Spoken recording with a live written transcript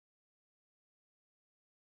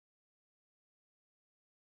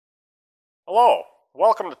Hello,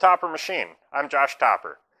 welcome to Topper Machine. I'm Josh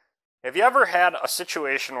Topper. Have you ever had a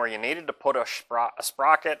situation where you needed to put a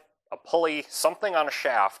sprocket, a pulley, something on a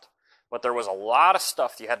shaft, but there was a lot of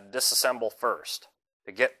stuff you had to disassemble first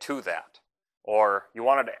to get to that? Or you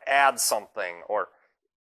wanted to add something, or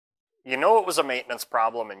you know it was a maintenance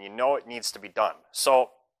problem and you know it needs to be done. So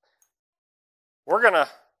we're going to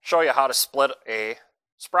show you how to split a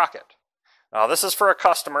sprocket. Now this is for a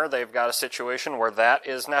customer. They've got a situation where that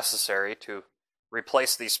is necessary to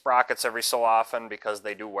replace these sprockets every so often because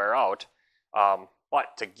they do wear out.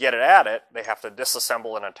 But to get at it, they have to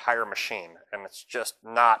disassemble an entire machine, and it's just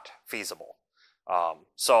not feasible.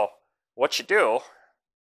 So what you do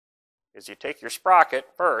is you take your sprocket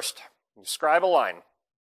first, you scribe a line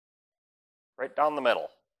right down the middle,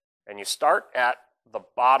 and you start at the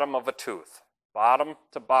bottom of a tooth, bottom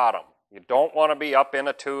to bottom. You don't want to be up in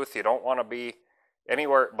a tooth. You don't want to be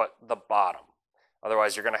anywhere but the bottom.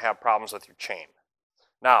 Otherwise, you're going to have problems with your chain.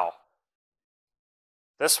 Now,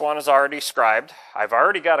 this one is already scribed. I've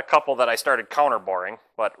already got a couple that I started counter boring,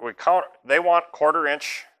 but they want 1/4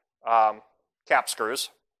 inch cap screws.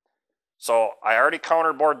 So I already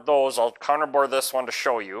counter bored those. I'll counter bore this one to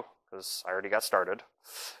show you because I already got started.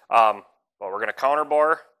 But we're going to counter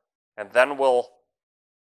bore, and then we'll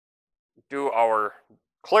do our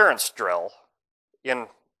clearance drill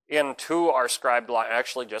into our scribed line,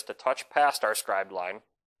 actually just a touch past our scribed line,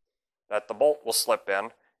 that the bolt will slip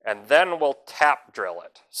in, and then we'll tap drill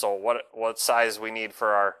it. So what size we need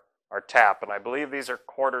for our tap, and I believe these are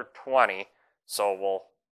 1/4-20, so we'll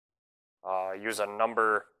use a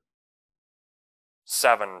number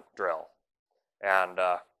 7 drill, and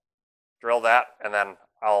drill that, and then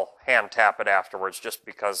I'll hand tap it afterwards just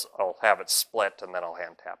because I'll have it split and then I'll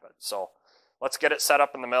hand tap it. So let's get it set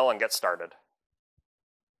up in the mill and get started.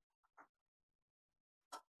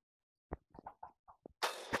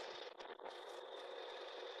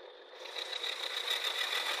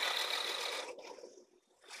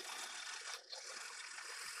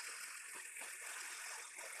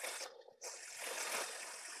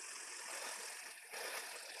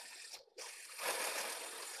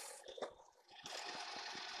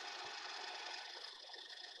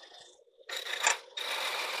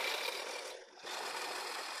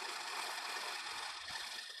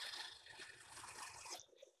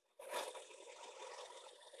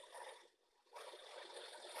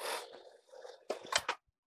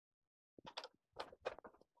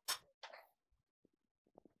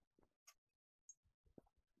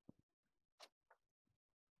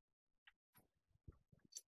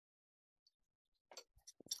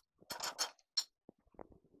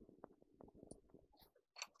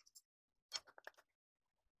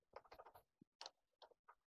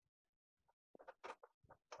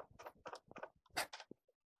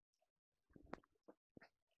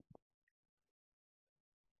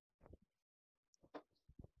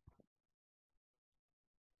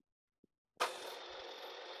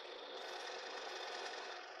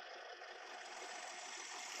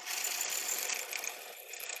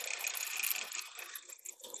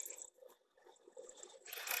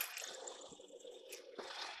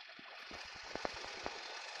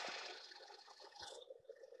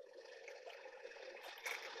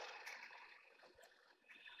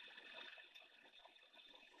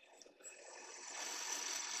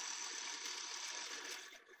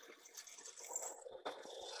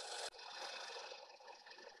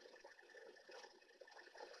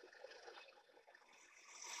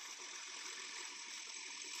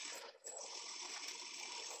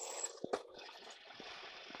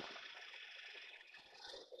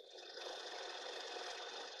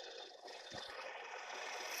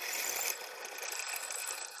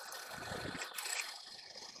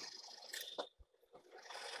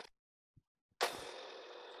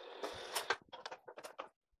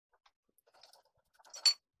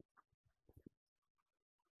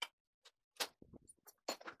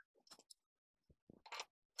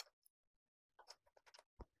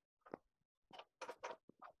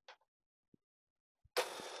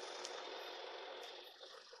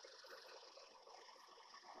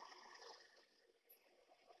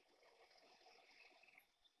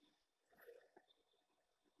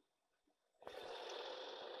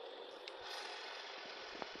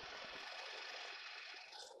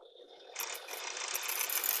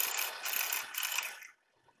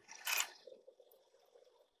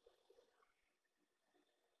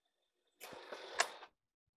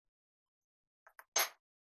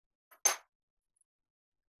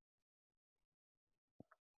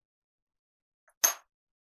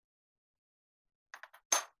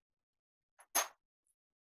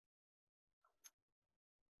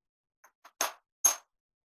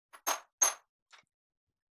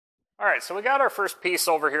 All right, so we got our first piece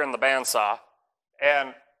over here in the bandsaw,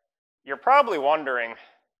 and you're probably wondering,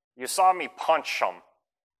 you saw me punch them.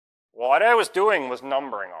 Well, what I was doing was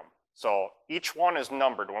numbering them. So each one is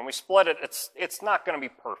numbered. When we split it, it's not going to be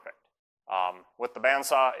perfect. With the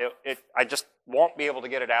bandsaw, I just won't be able to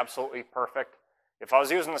get it absolutely perfect. If I was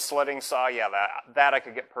using the slitting saw, yeah, that I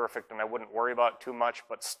could get perfect and I wouldn't worry about it too much,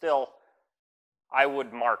 but still, I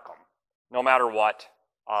would mark them no matter what,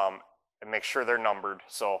 and make sure they're numbered.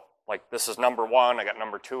 So like this is number 1, I got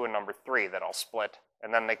number 2 and number 3 that I'll split,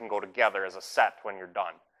 and then they can go together as a set when you're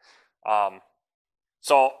done.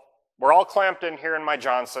 So we're all clamped in here in my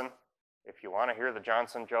Johnson. If you want to hear the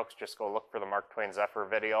Johnson jokes, just go look for the Mark Twain Zephyr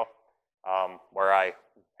video, where I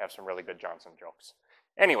have some really good Johnson jokes.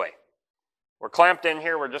 Anyway, we're clamped in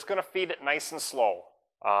here. We're just going to feed it nice and slow.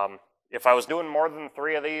 If I was doing more than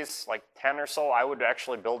 3 of these, like 10 or so, I would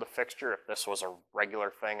actually build a fixture if this was a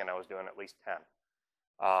regular thing and I was doing at least 10.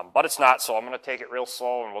 But it's not, so I'm going to take it real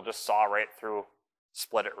slow and we'll just saw right through,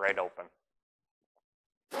 split it right open.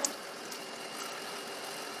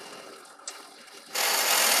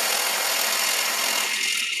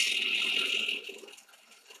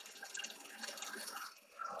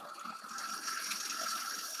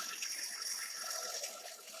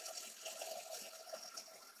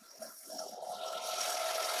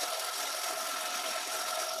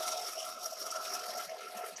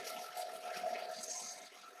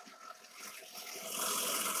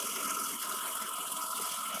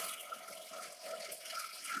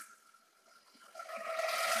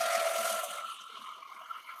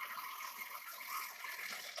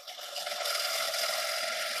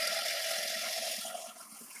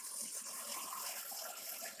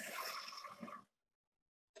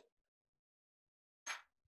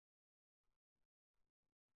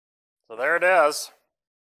 So there it is.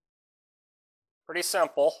 Pretty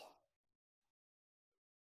simple.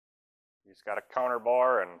 You just got a counter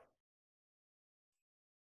bore and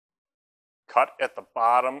cut at the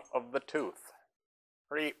bottom of the tooth.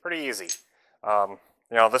 Pretty easy. You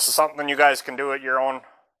know, this is something you guys can do at your own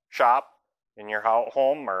shop, in your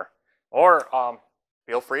home, or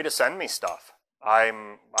feel free to send me stuff.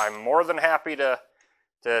 I'm more than happy to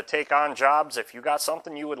take on jobs. If you got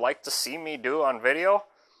something you would like to see me do on video,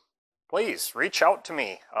 please reach out to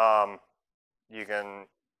me. You can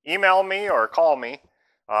email me or call me,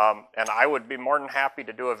 and I would be more than happy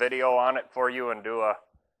to do a video on it for you and do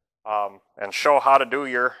and show how to do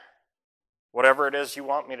your whatever it is you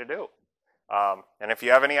want me to do. And if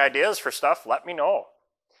you have any ideas for stuff, let me know.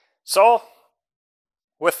 So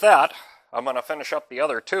with that, I'm going to finish up the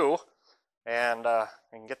other 2 and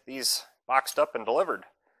get these boxed up and delivered.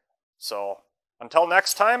 So until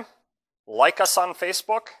next time, like us on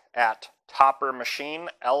Facebook at Topper Machine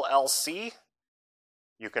LLC.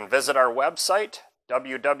 You can visit our website,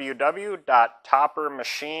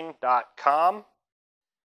 www.toppermachine.com,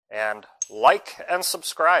 and like and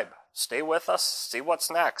subscribe. Stay with us, see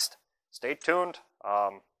what's next. Stay tuned.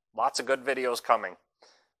 Lots of good videos coming.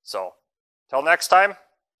 So, till next time,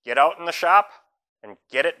 get out in the shop and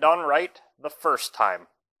get it done right the first time.